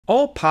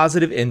All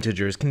positive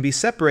integers can be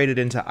separated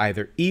into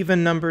either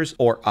even numbers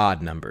or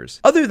odd numbers.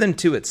 Other than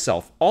 2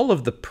 itself, all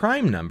of the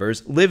prime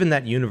numbers live in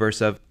that universe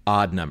of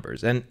odd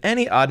numbers, and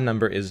any odd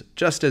number is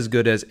just as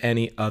good as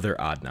any other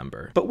odd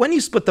number. But when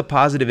you split the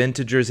positive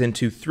integers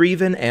into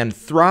Threeven and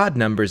Throdd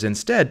numbers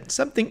instead,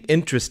 something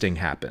interesting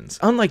happens.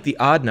 Unlike the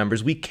odd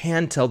numbers, we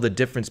can tell the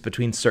difference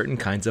between certain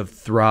kinds of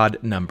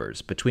Throdd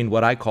numbers, between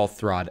what I call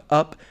Throdd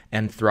up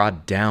and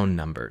Throdd down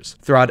numbers.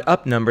 Throdd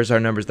up numbers are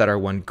numbers that are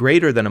 1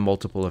 greater than a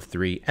multiple of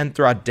 3, and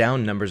Throdd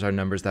down numbers are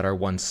numbers that are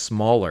 1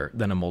 smaller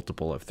than a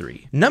multiple of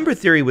 3. Number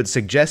theory would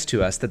suggest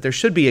to us that there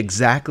should be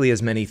exactly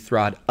as many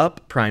Throdd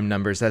up prime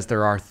numbers as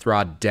there are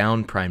Throdd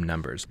down prime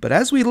numbers. But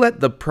as we let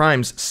the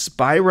primes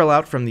spiral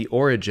out from the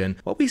origin,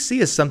 what we see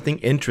is something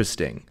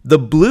interesting. The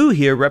blue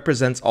here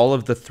represents all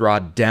of the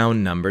Throdd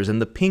down numbers,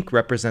 and the pink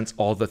represents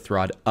all the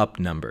Throdd up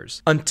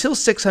numbers. Until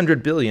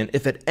 600 billion,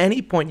 if at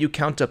any point you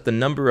count up the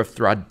number of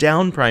Throdd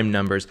down prime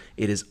numbers,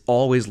 it is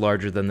always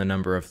larger than the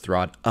number of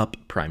Throdd up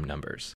prime numbers.